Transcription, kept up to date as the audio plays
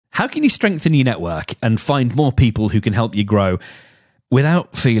How can you strengthen your network and find more people who can help you grow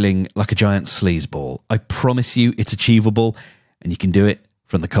without feeling like a giant sleazeball? I promise you it's achievable, and you can do it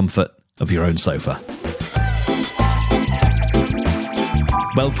from the comfort of your own sofa.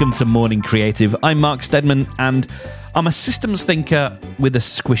 Welcome to Morning Creative. I'm Mark Steadman, and I'm a systems thinker with a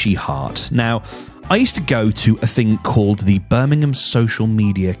squishy heart. Now, I used to go to a thing called the Birmingham Social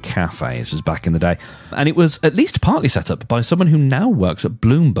Media Cafe. This was back in the day. And it was at least partly set up by someone who now works at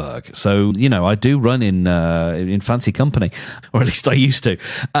Bloomberg. So, you know, I do run in fancy company, or at least I used to.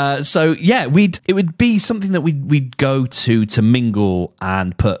 It would be something that we'd go to mingle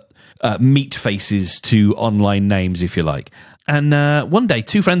and put meet faces to online names, if you like. And one day,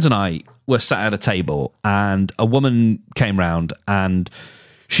 two friends and I were sat at a table, and a woman came round and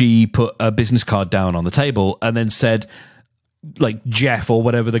she put a business card down on the table and then said, like, Jeff, or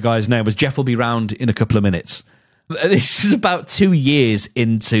whatever the guy's name was, Jeff will be round in a couple of minutes. This was about 2 years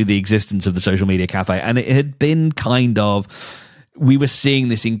into the existence of the Social Media Cafe, and it had been kind of, we were seeing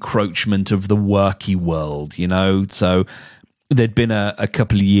this encroachment of the worky world, you know? So there'd been a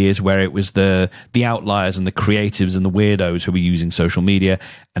couple of years where it was the outliers and the creatives and the weirdos who were using social media,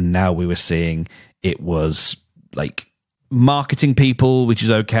 and now we were seeing it was like marketing people, which is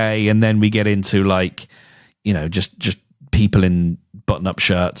okay, and then we get into, like, you know, just people in button-up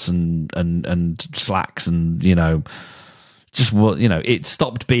shirts and slacks, and, you know, just what, you know, it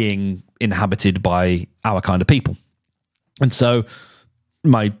stopped being inhabited by our kind of people. And so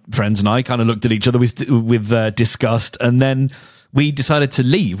my friends and I kind of looked at each other with disgust, and then we decided to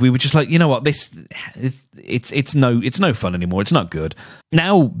leave. We were just like, you know what, it's no fun anymore. It's not good.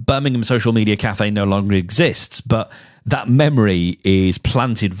 Now Birmingham Social Media Cafe no longer exists, but that memory is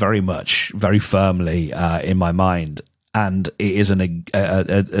planted very firmly in my mind, and it is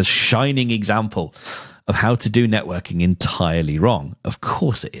a shining example of how to do networking entirely wrong. Of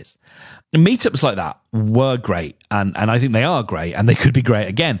course it is. Meetups like that were great, and I think they are great, and they could be great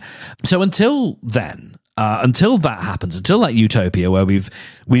again. So until then, until that happens, until that utopia where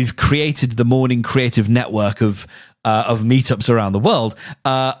we've created the Morning Creative network of meetups around the world,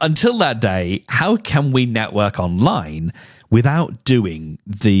 until that day, how can we network online without doing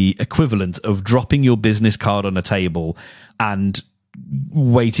the equivalent of dropping your business card on a table and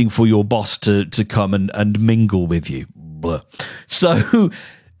waiting for your boss to come and mingle with you? Blah. So,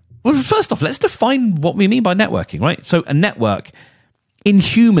 well, first off, let's define what we mean by networking, right? So a network, in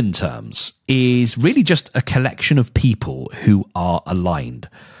human terms, is really just a collection of people who are aligned.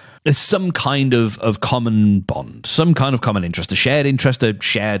 There's some kind of common bond, some kind of common interest, a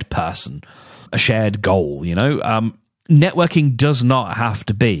shared person, a shared goal, you know? Networking does not have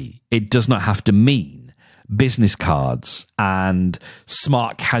to mean business cards and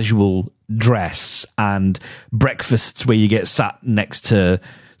smart casual dress and breakfasts where you get sat next to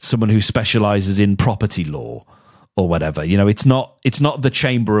someone who specializes in property law or whatever. You know, it's not the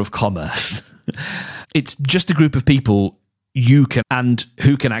Chamber of Commerce. It's just a group of people who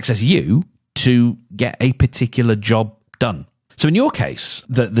can access you to get a particular job done. So in your case,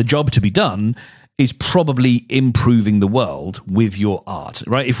 the job to be done is probably improving the world with your art,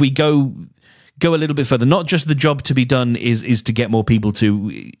 right? If we go a little bit further, not just the job to be done is to get more people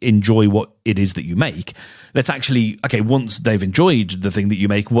to enjoy what it is that you make. Let's actually, okay, once they've enjoyed the thing that you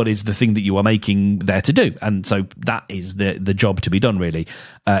make, what is the thing that you are making there to do? And so that is the job to be done, really,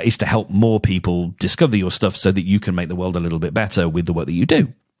 is to help more people discover your stuff so that you can make the world a little bit better with the work that you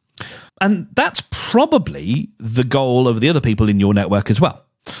do. And that's probably the goal of the other people in your network as well.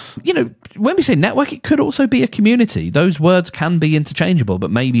 You know, when we say network, it could also be a community. Those words can be interchangeable, but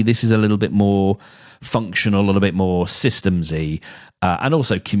maybe this is a little bit more functional, a little bit more systemsy. And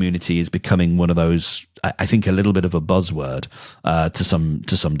also community is becoming one of those, I think, a little bit of a buzzword to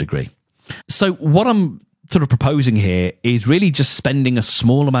some degree. So what I'm sort of proposing here is really just spending a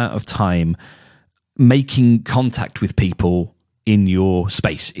small amount of time making contact with people in your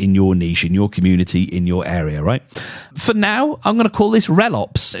space, in your niche, in your community, in your area, right? For now, I'm going to call this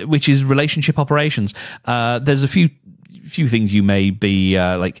RelOps, which is relationship operations. There's a few things you may be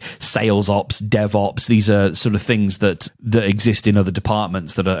like sales ops, DevOps. These are sort of things that exist in other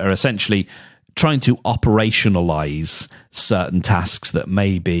departments that are essentially trying to operationalize certain tasks that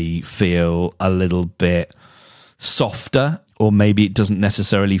maybe feel a little bit softer, or maybe it doesn't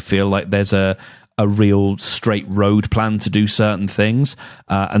necessarily feel like there's a real straight road plan to do certain things.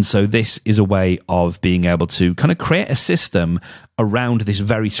 And so this is a way of being able to kind of create a system around this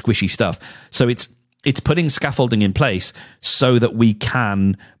very squishy stuff. So it's putting scaffolding in place so that we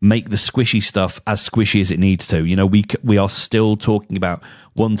can make the squishy stuff as squishy as it needs to. You know, we are still talking about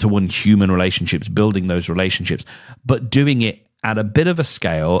one-to-one human relationships, building those relationships, but doing it at a bit of a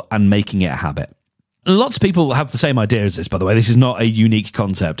scale and making it a habit. Lots of people have the same idea as this, by the way. This is not a unique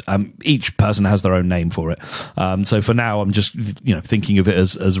concept. Each person has their own name for it. So for now, I'm just thinking of it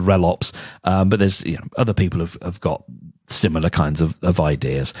as RelOps. But there's other people have got similar kinds of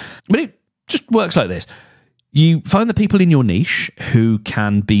ideas. But it just works like this. You find the people in your niche who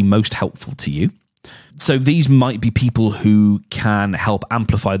can be most helpful to you. So these might be people who can help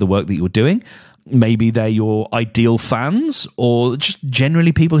amplify the work that you're doing. Maybe they're your ideal fans, or just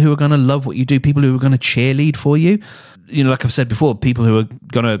generally people who are going to love what you do, people who are going to cheerlead for you. Like I've said before, people who are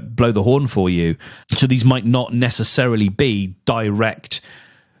going to blow the horn for you. So these might not necessarily be direct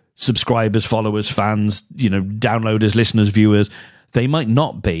subscribers, followers, fans, downloaders, listeners, viewers. They might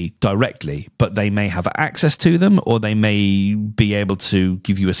not be directly, but they may have access to them, or they may be able to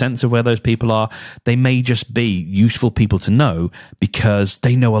give you a sense of where those people are. They may just be useful people to know because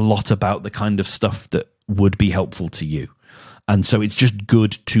they know a lot about the kind of stuff that would be helpful to you. And so it's just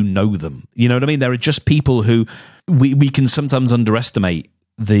good to know them. You know what I mean? There are just people who we can sometimes underestimate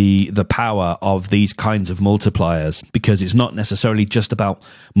the power of these kinds of multipliers, because it's not necessarily just about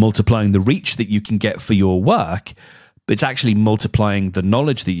multiplying the reach that you can get for your work, but it's actually multiplying the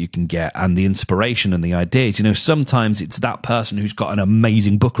knowledge that you can get and the inspiration and the ideas. Sometimes it's that person who's got an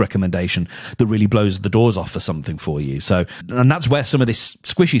amazing book recommendation that really blows the doors off for something for you. So, and that's where some of this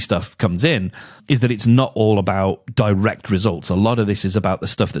squishy stuff comes in, is that it's not all about direct results. A lot of this is about the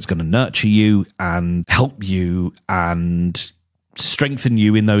stuff that's going to nurture you and help you and strengthen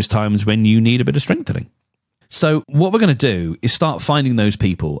you in those times when you need a bit of strengthening. So what we're going to do is start finding those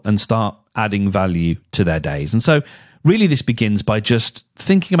people and start adding value to their days. And so really this begins by just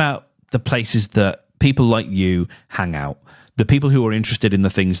thinking about the places that people like you hang out, the people who are interested in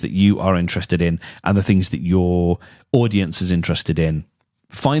the things that you are interested in and the things that your audience is interested in.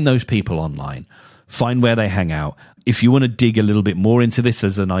 Find those people online. Find where they hang out. If you want to dig a little bit more into this,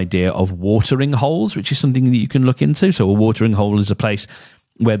 there's an idea of watering holes, which is something that you can look into. So a watering hole is a place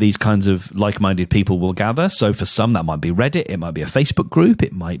where these kinds of like-minded people will gather. So for some, that might be Reddit, it might be a Facebook group,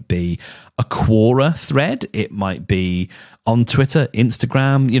 it might be a Quora thread, it might be on Twitter,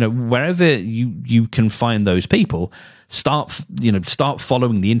 Instagram, wherever you can find those people. Start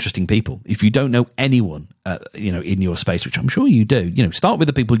following the interesting people. If you don't know anyone, in your space, which I'm sure you do, start with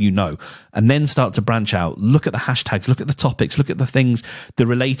the people you know, and then start to branch out. Look at the hashtags, look at the topics, look at the things, the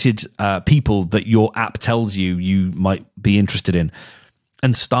related people that your app tells you might be interested in,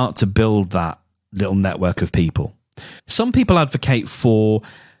 and start to build that little network of people. Some people advocate for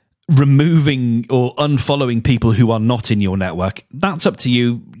removing or unfollowing people who are not in your network. That's up to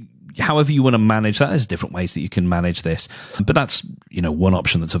you. However you want to manage that, there's different ways that you can manage this. But that's, one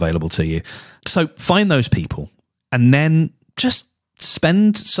option that's available to you. So find those people and then just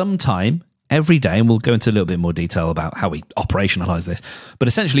spend some time every day, and we'll go into a little bit more detail about how we operationalize this. But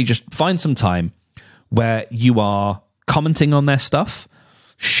essentially just find some time where you are commenting on their stuff,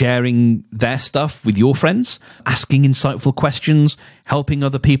 sharing their stuff with your friends, asking insightful questions, helping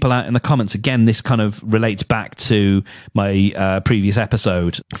other people out in the comments. Again, this kind of relates back to my previous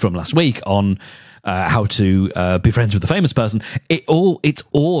episode from last week on how to be friends with a famous person. It's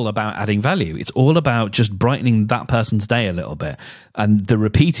all about adding value. It's all about just brightening that person's day a little bit. And the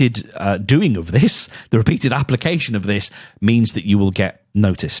repeated doing of this, the repeated application of this, means that you will get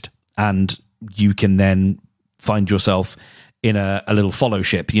noticed. And you can then find yourself in a little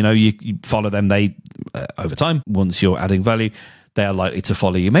followship. You follow them, they over time, once you're adding value, they are likely to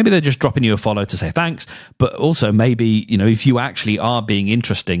follow you. Maybe they're just dropping you a follow to say thanks, but also maybe, if you actually are being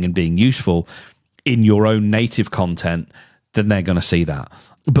interesting and being useful in your own native content, then they're going to see that.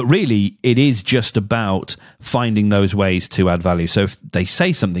 But really, it is just about finding those ways to add value. So if they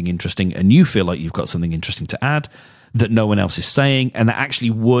say something interesting and you feel like you've got something interesting to add that no one else is saying, and that actually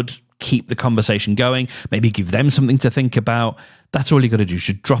would keep the conversation going, maybe give them something to think about, that's all you got to do. You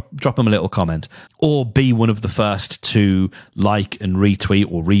should drop them a little comment, or be one of the first to like and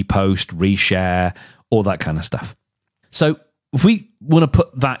retweet or repost, reshare, all that kind of stuff. So if we want to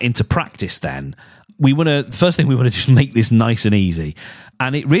put that into practice, then first thing we want to just make this nice and easy.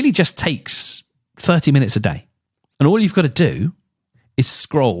 And it really just takes 30 minutes a day. And all you've got to do is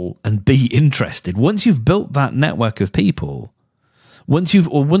scroll and be interested. Once you've built that network of people, once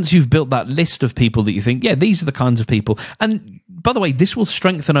you've built that list of people that you think, yeah, these are the kinds of people. And by the way, this will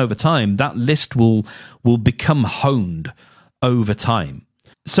strengthen over time. That list will become honed over time.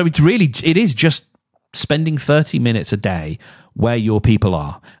 So it is just spending 30 minutes a day where your people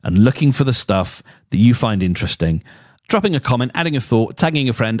are and looking for the stuff that you find interesting, dropping a comment, adding a thought, tagging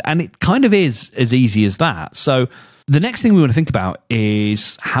a friend, and it kind of is as easy as that. So the next thing we want to think about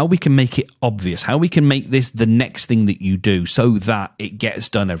is how we can make it obvious, how we can make this the next thing that you do so that it gets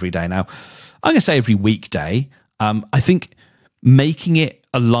done every day. Now, I'm going to say every weekday. I think making it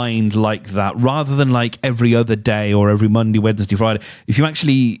aligned like that, rather than like every other day or every Monday, Wednesday, Friday. If you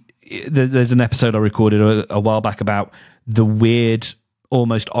actually, there's an episode I recorded a while back about the weird,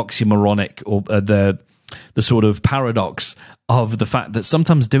 almost oxymoronic, or the sort of paradox of the fact that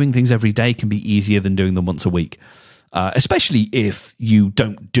sometimes doing things every day can be easier than doing them once a week. Especially if you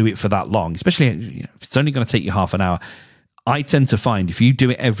don't do it for that long, especially if it's only going to take you half an hour. I tend to find if you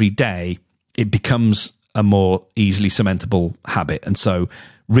do it every day, it becomes a more easily cementable habit. And so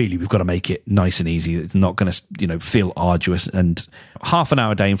really we've got to make it nice and easy. It's not going to, feel arduous, and half an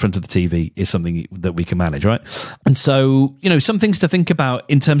hour a day in front of the TV is something that we can manage, right? And so, some things to think about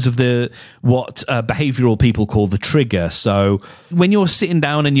in terms of what behavioral people call the trigger. So when you're sitting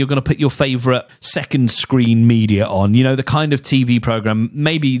down and you're going to put your favorite second screen media on, the kind of TV program,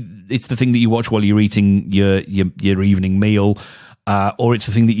 maybe it's the thing that you watch while you're eating your evening meal, or it's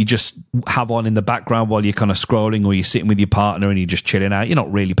the thing that you just have on in the background while you're kind of scrolling, or you're sitting with your partner and you're just chilling out. You're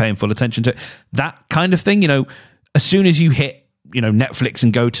not really paying full attention to it. That kind of thing, as soon as you hit, Netflix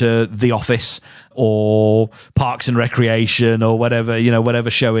and go to The Office or Parks and Recreation or whatever, whatever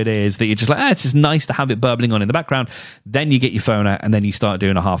show it is that you're just like, it's just nice to have it burbling on in the background. Then you get your phone out and then you start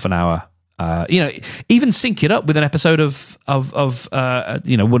doing a half an hour. Even sync it up with an episode of one of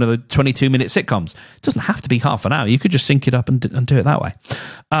the 22-minute sitcoms. It doesn't have to be half an hour. You could just sync it up and do it that way.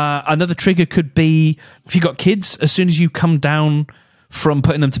 Another trigger could be if you've got kids. As soon as you come down from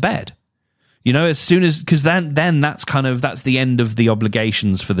putting them to bed, as soon as, because then that's the end of the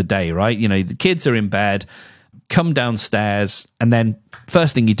obligations for the day, right? The kids are in bed, come downstairs, and then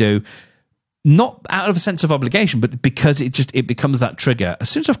first thing you do, not out of a sense of obligation, but because it becomes that trigger. As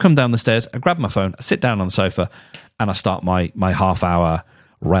soon as I've come down the stairs, I grab my phone, I sit down on the sofa, and I start my half-hour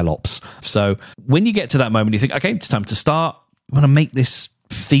rel-ops. So when you get to that moment, you think, okay, it's time to start. I want to make this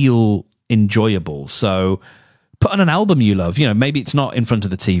feel enjoyable. So put on an album you love. Maybe it's not in front of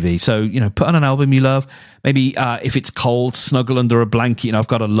the TV. So, put on an album you love. Maybe if it's cold, snuggle under a blanket. I've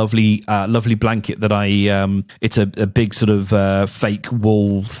got a lovely blanket that it's a big sort of fake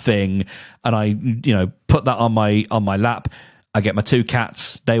wool thing. And I, put that on my lap. I get my two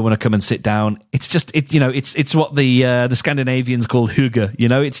cats. They want to come and sit down. It's just, it's what the Scandinavians call hygge.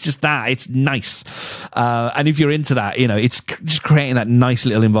 It's just that. It's nice. And if you're into that, it's just creating that nice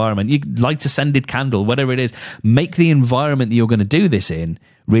little environment. You light a scented candle, whatever it is. Make the environment that you're going to do this in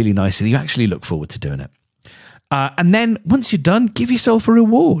really nice so that you actually look forward to doing it. And then once you're done, give yourself a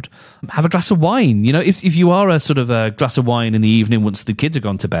reward. Have a glass of wine. If you are a sort of a glass of wine in the evening once the kids have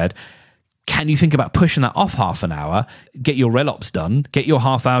gone to bed, can you think about pushing that off half an hour, get your rel-ops done, get your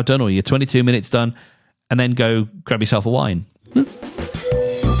half hour done or your 22 minutes done, and then go grab yourself a wine?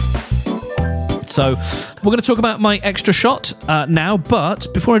 So we're going to talk about my extra shot now,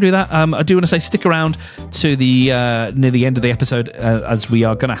 but before I do that, I do want to say stick around to the near the end of the episode as we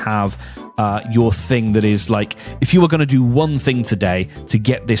are going to have your thing that is like, if you were going to do one thing today to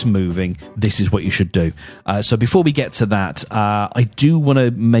get this moving, this is what you should do. So before we get to that, I do want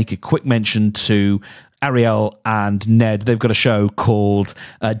to make a quick mention to Ariel and Ned. They've got a show called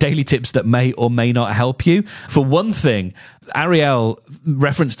Daily Tips That May or May Not Help You. For one thing, Ariel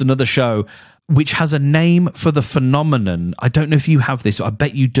referenced another show which has a name for the phenomenon. I don't know if you have this, I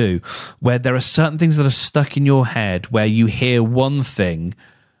bet you do, where there are certain things that are stuck in your head where you hear one thing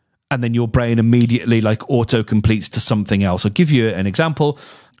and then your brain immediately like auto-completes to something else. I'll give you an example.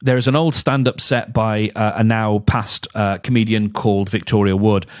 There is an old stand-up set by a now past comedian called Victoria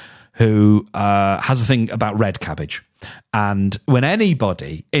Wood, who has a thing about red cabbage. And when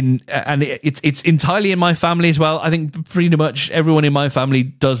anybody it's entirely in my family as well. I think pretty much everyone in my family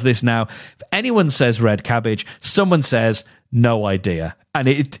does this now. If anyone says red cabbage, someone says no idea. And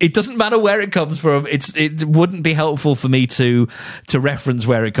it doesn't matter where it comes from. It wouldn't be helpful for me to reference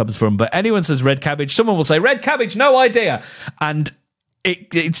where it comes from. But anyone says red cabbage, someone will say red cabbage, no idea. And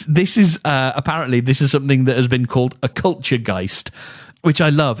this is apparently something that has been called a culturegeist, which I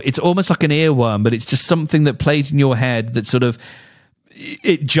love. It's almost like an earworm, but it's just something that plays in your head that sort of,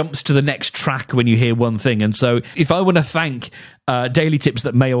 it jumps to the next track when you hear one thing. And so if I want to thank Daily Tips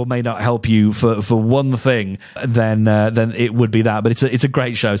That May or May Not Help You for one thing, then it would be that. But it's a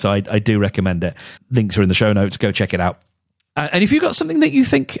great show, so I do recommend it. Links are in the show notes. Go check it out. And if you've got something that you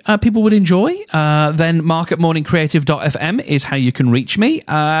think people would enjoy, then mark@morningcreative.fm is how you can reach me,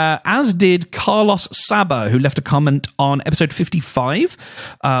 as did Carlos Saba, who left a comment on episode 55.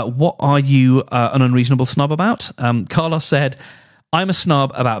 What are you an unreasonable snob about? Carlos said, I'm a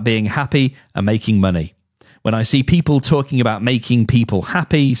snob about being happy and making money. When I see people talking about making people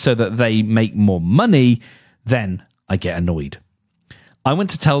happy so that they make more money, then I get annoyed. I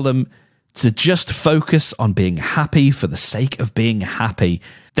want to tell them to just focus on being happy for the sake of being happy,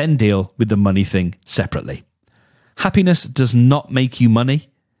 then deal with the money thing separately. Happiness does not make you money,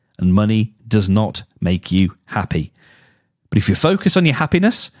 and money does not make you happy. But if you focus on your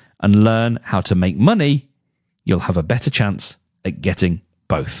happiness and learn how to make money, you'll have a better chance at getting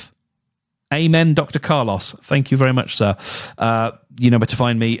both. Amen, Dr. Carlos. Thank you very much, sir. You know where to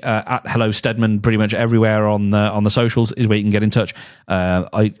find me, at Hello Stedman, pretty much everywhere on the socials is where you can get in touch.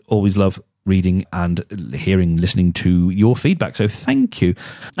 I always love reading and listening to your feedback, so thank you.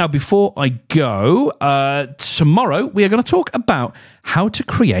 Now, before I go, tomorrow we are going to talk about how to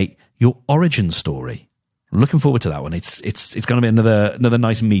create your origin story. Looking forward to that one. It's going to be another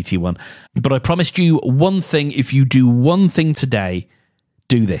nice meaty one. But I promised you one thing. If you do one thing today,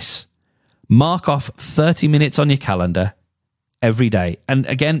 do this. Mark off 30 minutes on your calendar every day. And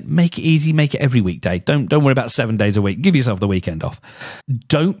again, make it easy, make it every weekday. Don't worry about 7 days a week. Give yourself the weekend off.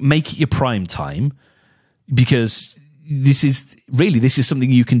 Don't make it your prime time, because this is something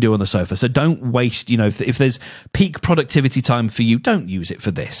you can do on the sofa. So don't waste, if there's peak productivity time for you, don't use it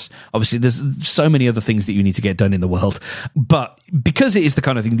for this. Obviously, there's so many other things that you need to get done in the world. But because it is the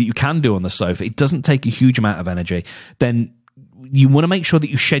kind of thing that you can do on the sofa, it doesn't take a huge amount of energy, then you want to make sure that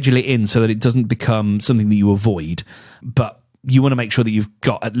you schedule it in so that it doesn't become something that you avoid, but you want to make sure that you've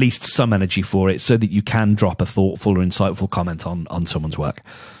got at least some energy for it so that you can drop a thoughtful or insightful comment on someone's work.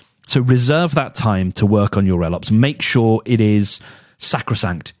 So reserve that time to work on your RELOPs. Make sure it is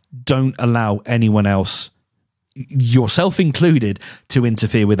sacrosanct. Don't allow anyone else, yourself included, to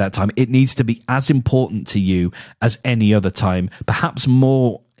interfere with that time. It needs to be as important to you as any other time, perhaps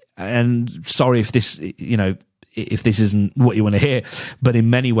more. And sorry if this, if this isn't what you want to hear, but in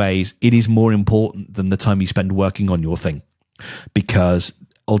many ways, it is more important than the time you spend working on your thing, because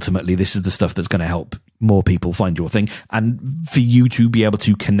ultimately this is the stuff that's going to help more people find your thing, and for you to be able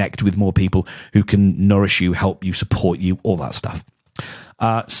to connect with more people who can nourish you, help you, support you, all that stuff.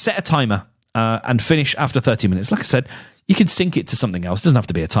 Set a timer and finish after 30 minutes. Like I said, you can sync it to something else. It doesn't have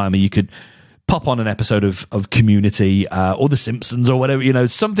to be a timer. You could pop on an episode of Community or The Simpsons or whatever,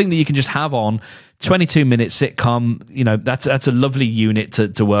 something that you can just have on. 22-minute sitcom, that's a lovely unit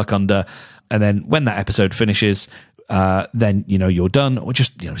to work under. And then when that episode finishes, then you're done. Or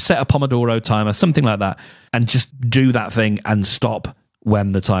just set a Pomodoro timer, something like that, and just do that thing and stop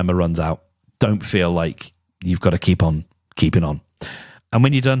when the timer runs out. Don't feel like you've got to keep on keeping on. And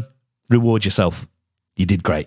when you're done, reward yourself. You did great.